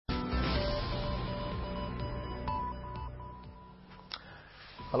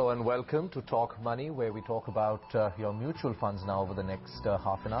Hello and welcome to Talk Money, where we talk about your mutual funds now over the next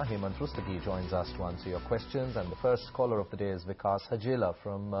half an hour. Hemant Rustagi joins us to answer your questions, and the first caller of the day is Vikas Hajela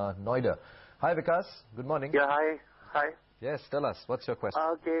from Noida. Hi Vikas, good morning. Yeah, hi. Yes, tell us, what's your question?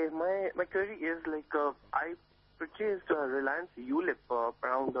 Okay, my query is I purchased Reliance ULIP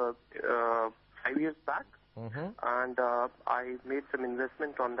around 5 years back, and I made some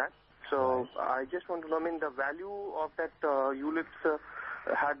investment on that. So I just want to know, the value of that ULIPs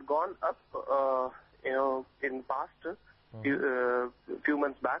had gone up, in past few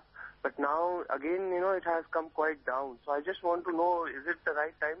months back, but now again, it has come quite down. So I just want to know, is it the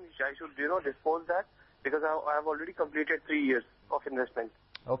right time I should, dispose that? Because I have already completed 3 years of investment.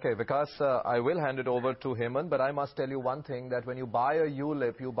 Okay, Vikas, I will hand it over to Hemant, but I must tell you one thing, that when you buy a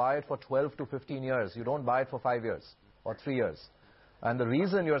ULIP, you buy it for 12 to 15 years. You don't buy it for 5 years or 3 years. And the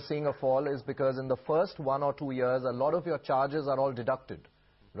reason you're seeing a fall is because in the first 1 or 2 years, a lot of your charges are all deducted,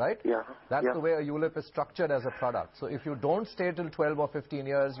 right? Yeah. That's the way a ULIP is structured as a product. So if you don't stay till 12 or 15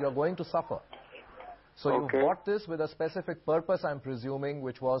 years, you're going to suffer. So you bought this with a specific purpose, I'm presuming,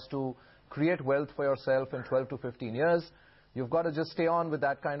 which was to create wealth for yourself in 12 to 15 years. You've got to just stay on with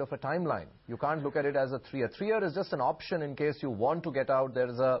that kind of a timeline. You can't look at it as a 3 year. 3 year is just an option in case you want to get out. There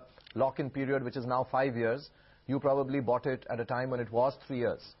is a lock-in period, which is now 5 years. You probably bought it at a time when it was 3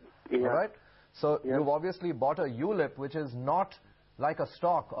 years. Yeah. All right? So you've obviously bought a ULIP, which is not like a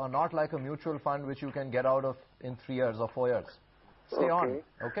stock or not like a mutual fund, which you can get out of in 3 years or 4 years. Stay on,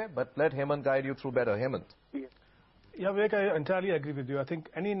 okay? But let Hemant guide you through better. Hemant. Yeah, Vivek, I entirely agree with you. I think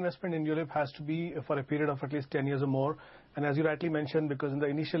any investment in ULIP has to be for a period of at least 10 years or more. And as you rightly mentioned, because in the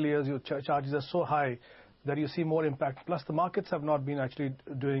initial years, your charges are so high that you see more impact. Plus, the markets have not been actually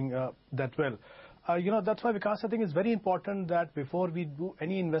doing that well. That's why, Vikas, I think it's very important that before we do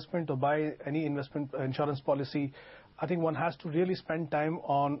any investment or buy any investment insurance policy, I think one has to really spend time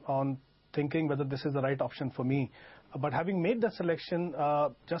on thinking whether this is the right option for me. But having made that selection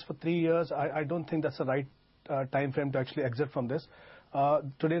just for 3 years, I don't think that's the right time frame to actually exit from this.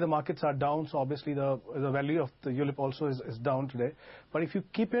 Today the markets are down, so obviously the value of the ULIP also is down today. But if you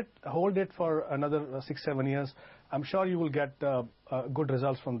keep it, hold it for another 6-7 years, I'm sure you will get good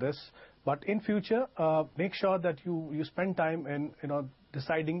results from this. But in future, make sure that you spend time in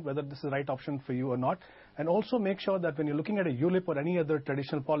deciding whether this is the right option for you or not. And also make sure that when you're looking at a ULIP or any other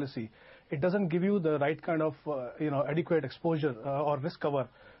traditional policy, it doesn't give you the right kind of adequate exposure or risk cover.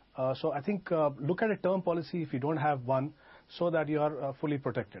 So I think look at a term policy if you don't have one, so that you are fully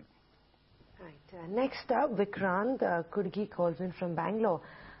protected. Right. Next up, Vikrant Kudgi calls in from Bangalore.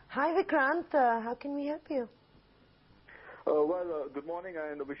 Hi Vikrant, how can we help you? Good morning,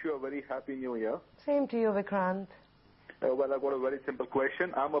 and I wish you a very happy new year. Same to you, Vikrant. I've got a very simple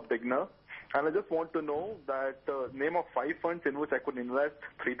question. I'm a beginner, and I just want to know that name of 5 funds in which I could invest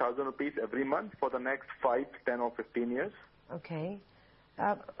 3,000 rupees every month for the next 5, 10 or 15 years. Okay.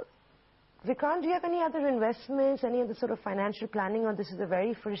 Vikrant, do you have any other investments, any other sort of financial planning, or this is the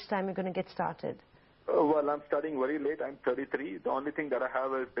very first time you're going to get started? I'm studying very late. I'm 33. The only thing that I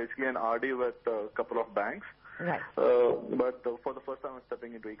have is basically an RD with a couple of banks. Right. But for the first time, I'm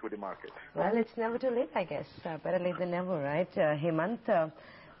stepping into equity market. Well, it's never too late, I guess. Better late than never, right? Hemant,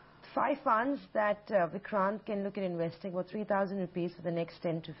 5 funds that Vikrant can look at investing for 3,000 rupees for the next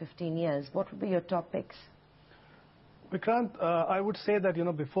 10 to 15 years. What would be your top picks? Vikrant, I would say that,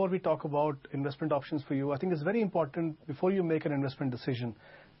 before we talk about investment options for you, I think it's very important before you make an investment decision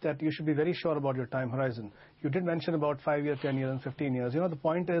that you should be very sure about your time horizon. You did mention about 5 years, 10 years, and 15 years. The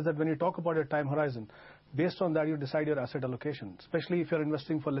point is that when you talk about your time horizon, based on that, you decide your asset allocation. Especially if you're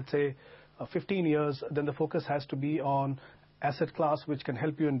investing for, let's say, 15 years, then the focus has to be on asset class, which can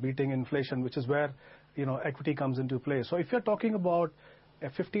help you in beating inflation, which is where, equity comes into play. So if you're talking about a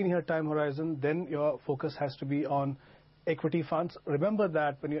 15-year time horizon, then your focus has to be on equity funds. Remember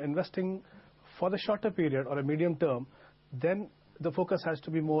that when you're investing for the shorter period or a medium term, then the focus has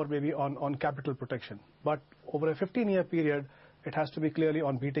to be more maybe on capital protection. But over a 15-year period, it has to be clearly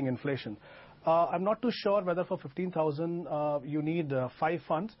on beating inflation. I'm not too sure whether for 15,000 you need 5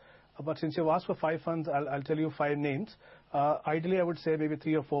 funds, but since you've asked for 5 funds, I'll tell you 5 names. Ideally, I would say maybe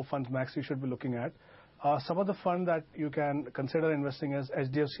 3 or 4 funds max you should be looking at. Some of the fund that you can consider investing is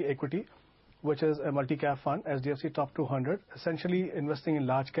HDFC Equity, which is a multi-cap fund, SDFC Top 200, essentially investing in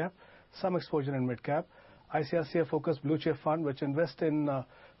large cap, some exposure in mid cap. ICICI Focus Blue Chip Fund, which invests in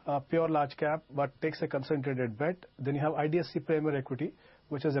pure large cap but takes a concentrated bet. Then you have IDFC Premier Equity,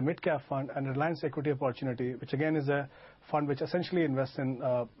 which is a mid cap fund, and Reliance Equity Opportunity, which again is a fund which essentially invests in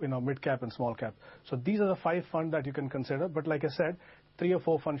mid cap and small cap. So these are the 5 funds that you can consider. But like I said, 3 or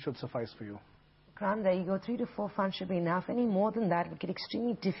 4 funds should suffice for you. Vikrant, there you go. 3 to 4 funds should be enough. Any more than that would get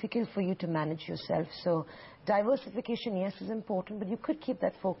extremely difficult for you to manage yourself. So diversification, yes, is important, but you could keep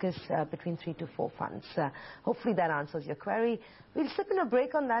that focus between 3 to 4 funds. Hopefully that answers your query. We'll slip in a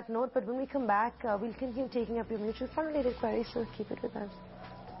break on that note, but when we come back, we'll continue taking up your mutual fund-related queries, so keep it with us.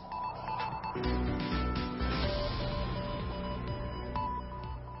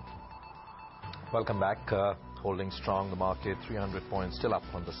 Welcome back. Holding strong, the market 300 points still up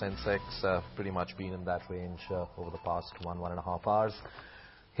on the Sensex, pretty much been in that range over the past 1.5 hours.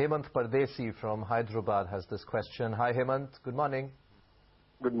 Hemant Pardesi from Hyderabad has this question. Hi Hemant, good morning.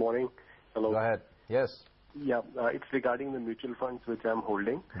 Good morning. Hello. Go ahead. Yes. Yeah, it's regarding the mutual funds which I'm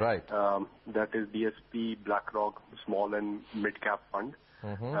holding. Right. That is DSP, BlackRock, Small and Mid Cap Fund,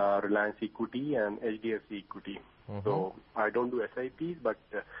 Reliance Equity and HDFC Equity. So I don't do SIPs, but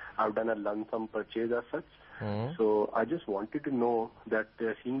I've done a lump sum purchase as such. So I just wanted to know that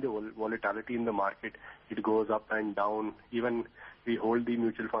seeing the volatility in the market, it goes up and down. Even we hold the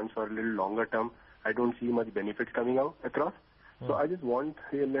mutual funds for a little longer term, I don't see much benefits coming out across. So I just want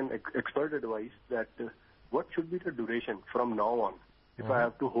an expert advice that what should be the duration from now on if I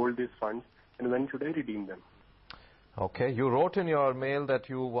have to hold these funds, and when should I redeem them? Okay, you wrote in your mail that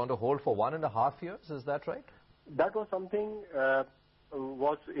you want to hold for 1.5 years, is that right? That was something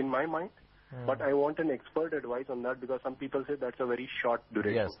was in my mind. But I want an expert advice on that, because some people say that's a very short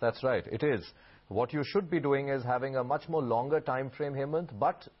duration. Yes, that's right. It is. What you should be doing is having a much more longer time frame, Hemant,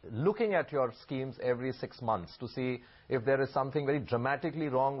 but looking at your schemes every 6 months to see if there is something very dramatically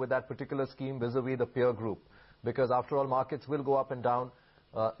wrong with that particular scheme vis-a-vis the peer group. Because after all, markets will go up and down.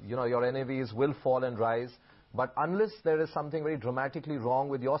 Your NAVs will fall and rise. But unless there is something very dramatically wrong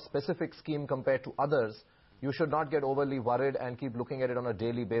with your specific scheme compared to others, you should not get overly worried and keep looking at it on a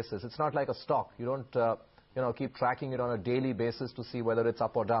daily basis. It's not like a stock. You don't, keep tracking it on a daily basis to see whether it's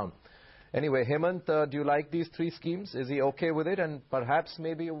up or down. Anyway, Hemant, do you like these 3 schemes? Is he okay with it? And perhaps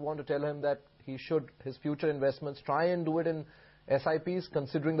maybe you want to tell him that he should, his future investments, try and do it in SIPs,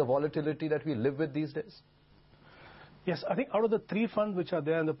 considering the volatility that we live with these days? Yes, I think out of the 3 funds which are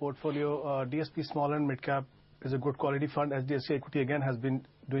there in the portfolio, DSP Small and Mid Cap is a good quality fund. HDFC Equity again has been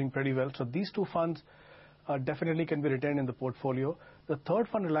doing pretty well. So these 2 funds definitely can be retained in the portfolio. The third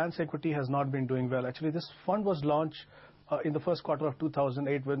fund, Reliance Equity, has not been doing well. Actually, this fund was launched in the first quarter of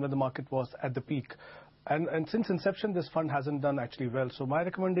 2008 when the market was at the peak. And since inception, this fund hasn't done actually well. So my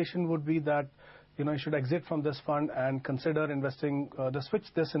recommendation would be that you should exit from this fund and consider investing, switch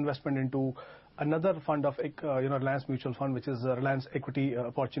this investment into another fund of Reliance Mutual Fund, which is Reliance Equity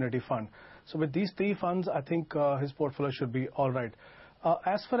Opportunity Fund. So with these 3 funds, I think his portfolio should be all right.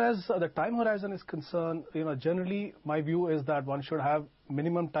 As far as the time horizon is concerned, generally my view is that one should have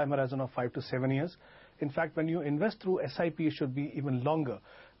minimum time horizon of 5 to 7 years. In fact, when you invest through SIP, it should be even longer,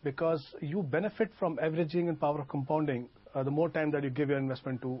 because you benefit from averaging and power of compounding the more time that you give your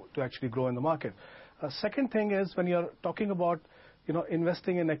investment to actually grow in the market. Second thing is, when you're talking about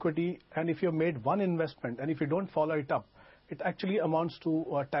investing in equity, and if you've made one investment and if you don't follow it up, it actually amounts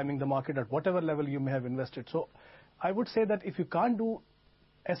to timing the market at whatever level you may have invested. So I would say that if you can't do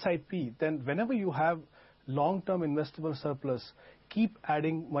SIP, then whenever you have long-term investable surplus, keep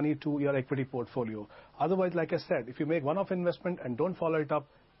adding money to your equity portfolio. Otherwise, like I said, if you make one-off investment and don't follow it up,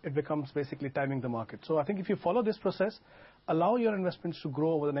 it becomes basically timing the market. So I think if you follow this process, allow your investments to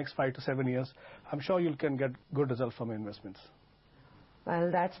grow over the next 5 to 7 years, I'm sure you can get good results from your investments.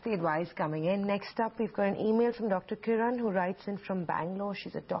 Well, that's the advice coming in. Next up, we've got an email from Dr. Kiran, who writes in from Bangalore.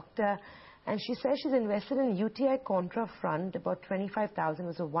 She's a doctor. And she says she's invested in UTI Contra Fund, about 25,000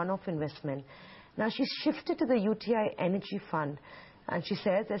 was a one-off investment. Now she's shifted to the UTI Energy Fund, and she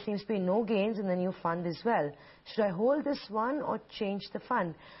says there seems to be no gains in the new fund as well. Should I hold this one or change the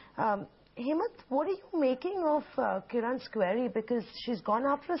fund? Hemant, what are you making of Kiran's query? Because she's gone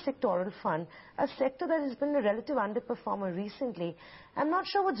after a sectoral fund, a sector that has been a relative underperformer recently. I'm not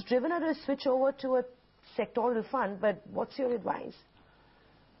sure what's driven her to switch over to a sectoral fund, but what's your advice?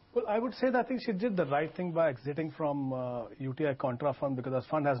 Well, I would say that I think she did the right thing by exiting from UTI Contra Fund, because the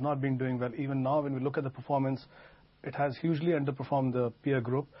fund has not been doing well. Even now, when we look at the performance, it has hugely underperformed the peer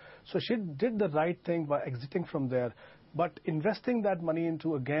group. So she did the right thing by exiting from there. But investing that money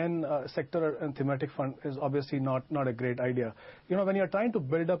into, again, sector and thematic fund is obviously not a great idea. When you're trying to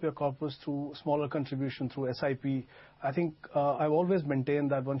build up your corpus through smaller contribution through SIP, I think I've always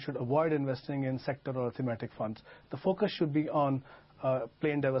maintained that one should avoid investing in sector or thematic funds. The focus should be on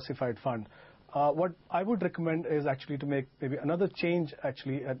plain diversified fund. What I would recommend is actually to make maybe another change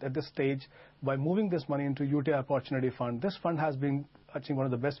actually at this stage by moving this money into UTI Opportunity Fund. This fund has been actually one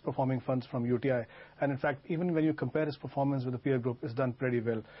of the best performing funds from UTI, and in fact even when you compare its performance with the peer group, it's done pretty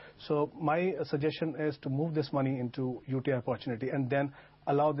well. So my suggestion is to move this money into UTI Opportunity and then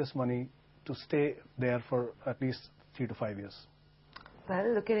allow this money to stay there for at least 3 to 5 years.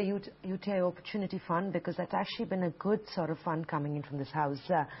 Well, look at a UTI Opportunity Fund, because that's actually been a good sort of fund coming in from this house.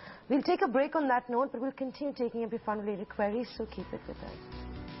 We'll take a break on that note, but we'll continue taking up your fund-related queries, so keep it with us.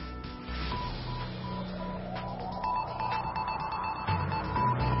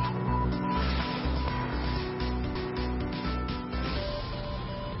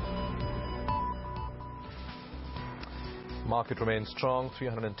 Market remains strong,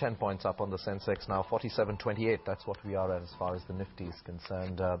 310 points up on the Sensex now, 47.28. That's what we are as far as the Nifty is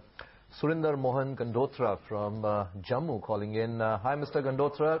concerned. Surinder Mohan Gandotra from Jammu calling in. Hi, Mr.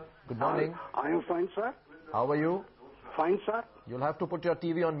 Gandotra. Good morning. Hi. I am fine, sir. How are you? Fine, sir. You'll have to put your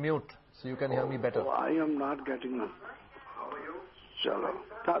TV on mute so you can hear me better. I am not getting them. How are you?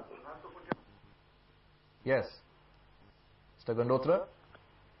 Chalo. Yes. Mr. Gandotra?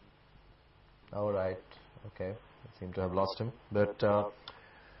 All right. Okay. I seem to have lost him. But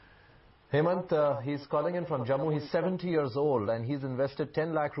Hemant, he's calling in from Jammu. He's 70 years old and he's invested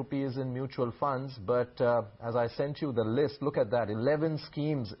 10 lakh rupees in mutual funds. But as I sent you the list, look at that. 11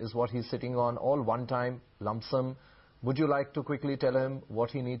 schemes is what he's sitting on, all one-time lump sum. Would you like to quickly tell him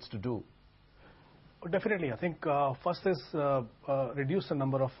what he needs to do? Definitely. I think first is reduce the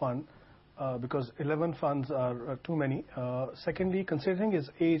number of funds because 11 funds are too many. Secondly, considering his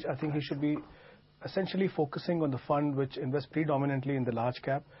age, I think he should be essentially focusing on the fund which invests predominantly in the large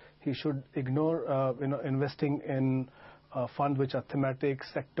cap. He should ignore investing in funds which are thematic,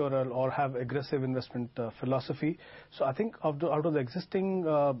 sectoral, or have aggressive investment philosophy. So I think out of the existing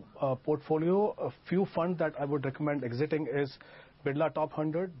portfolio, a few funds that I would recommend exiting is Birla Top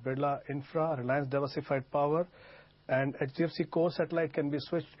 100, Birla Infra, Reliance Diversified Power, and HDFC Core Satellite can be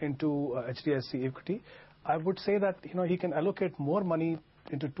switched into HDFC Equity. I would say that he can allocate more money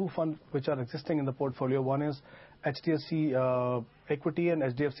into two funds which are existing in the portfolio. One is HDFC Equity and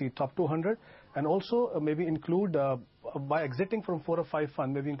HDFC Top 200, and also maybe include, by exiting from 4 or 5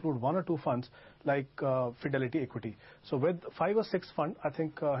 funds, maybe include 1 or 2 funds like Fidelity Equity. So with 5 or 6 funds, I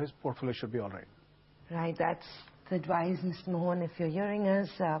think his portfolio should be all right. Right, that's the advice, Mr. Mohan. If you're hearing us,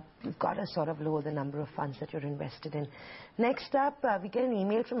 you've got to sort of lower the number of funds that you're invested in. Next up, we get an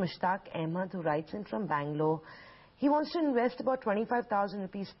email from Mushtaq Ahmad, who writes in from Bangalore. He wants to invest about 25,000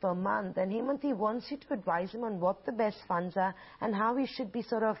 rupees per month, and Hemant, he wants you to advise him on what the best funds are and how he should be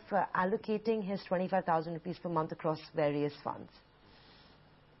sort of allocating his 25,000 rupees per month across various funds.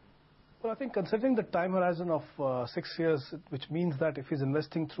 Well, I think considering the time horizon of 6 years, which means that if he's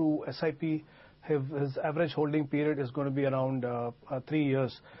investing through SIP, his average holding period is going to be around 3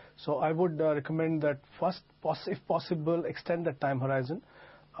 years. So I would recommend that first, if possible, extend the time horizon.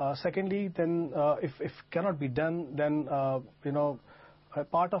 Secondly, then if cannot be done, then a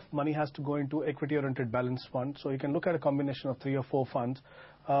part of money has to go into equity-oriented balanced fund. So you can look at a combination of 3 or 4 funds,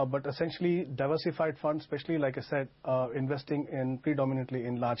 but essentially diversified funds, especially like I said, investing in predominantly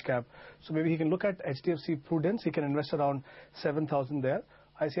in large cap. So maybe he can look at HDFC Prudence. He can invest around 7,000 there.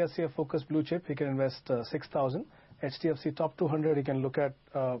 ICICI Focus Blue Chip, he can invest 6,000. HDFC Top 200, he can look at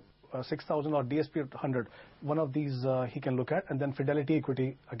 6,000, or DSP 100. One of these he can look at, and then Fidelity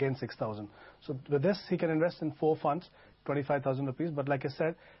Equity again 6,000. So with this he can invest in 4 funds, 25,000 rupees. But like I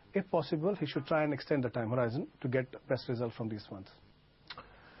said, if possible, he should try and extend the time horizon to get best result from these funds.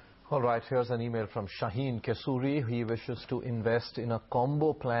 All right, here's an email from Shaheen Kesuri. He wishes to invest in a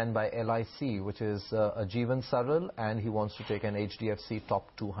combo plan by LIC, which is a Jeevan Saral, and he wants to take an HDFC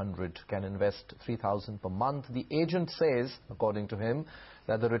Top 200. Can invest 3,000 per month. The agent says, according to him,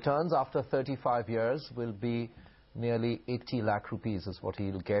 that the returns after 35 years will be nearly 80 lakh rupees is what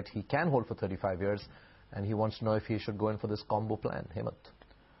he'll get. He can hold for 35 years, and he wants to know if he should go in for this combo plan. Hemant.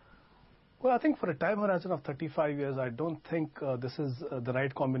 Well, I think for a time horizon of 35 years, I don't think this is the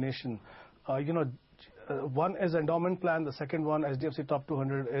right combination. One is endowment plan. The second one, HDFC Top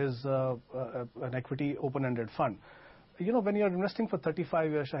 200, is an equity open-ended fund. When you're investing for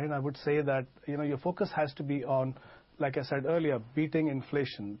 35 years, Shaheen, I would say that your focus has to be on, like I said earlier, beating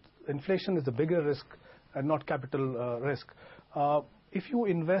inflation. Inflation is the bigger risk and not capital risk. If you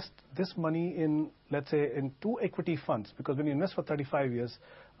invest this money in, let's say, in 2 equity funds, because when you invest for 35 years,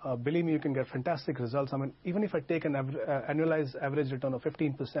 believe me, you can get fantastic results. I mean, even if I take an annualized average return of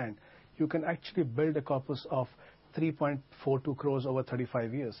 15%, you can actually build a corpus of 3.42 crores over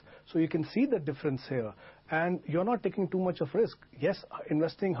 35 years. So you can see the difference here. And you're not taking too much of risk. Yes,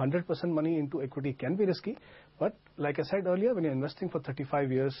 investing 100% money into equity can be risky. But like I said earlier, when you're investing for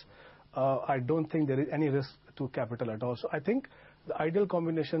 35 years, I don't think there is any risk to capital at all. So I think the ideal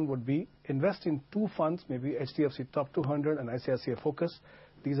combination would be invest in two funds, maybe HDFC Top 200 and ICICI Focus.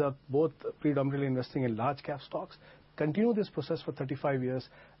 These are both predominantly investing in large cap stocks. Continue this process for 35 years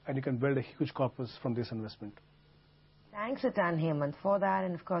and you can build a huge corpus from this investment. Thanks a ton, Hemant, for that,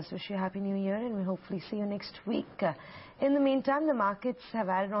 and of course wish you a Happy New Year, and we'll hopefully see you next week. In the meantime, the markets have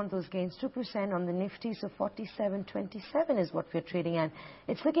added on those gains, 2% on the Nifty, so 47.27 is what we're trading at.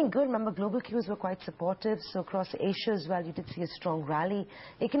 It's looking good. Remember, global cues were quite supportive, so across Asia as well, you did see a strong rally.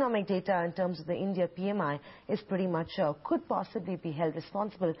 Economic data in terms of the India PMI is pretty much, could possibly be held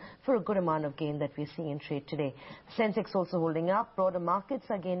responsible for a good amount of gain that we're seeing in trade today. The Sensex also holding up. Broader markets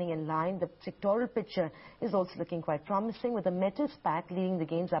are gaining in line. The sectoral picture is also looking quite promising, with the metals pack leading the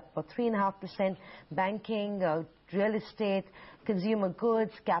gains up for 3.5%, banking, real estate, consumer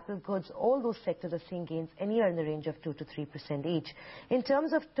goods, capital goods, all those sectors are seeing gains anywhere in the range of 2 to 3% each. In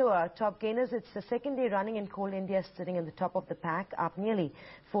terms of top gainers, it's the second day running in Coal India sitting in the top of the pack, up nearly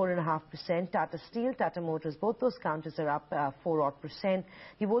 4.5%. Tata Steel, Tata Motors, both those counters are up 4%.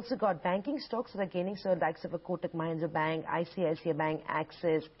 You've also got banking stocks that are gaining, so the likes of a Kotak Mahindra Bank, ICICI Bank,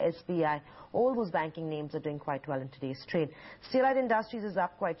 Axis, SBI, all those banking names are doing quite well in today's trade. Steelite Industries is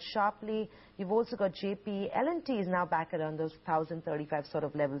up quite sharply. You've also got JP. L&T is now back around those 1,035 sort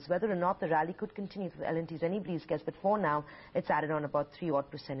of levels. Whether or not the rally could continue for L&T is anybody's guess, but for now, it's added on about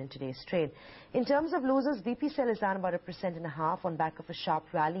 3% in today's trade. In terms of losers, VPCell is down about 1.5% on back of a sharp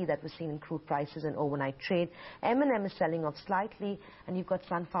rally that was seen in crude prices and overnight trade. M&M is selling off slightly, and you've got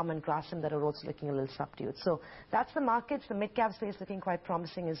Sun Pharma and Grasim that are also looking a little subdued. So that's the markets. The mid-cap space looking quite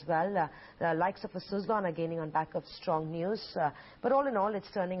promising as well. The likes of a Suzlon are gaining on back of strong news. But all in all,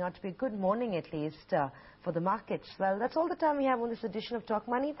 it's turning out to be a good morning at least for the markets. Well, that's all the time we have on this edition of Talk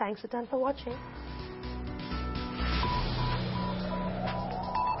Money. Thanks a ton for watching.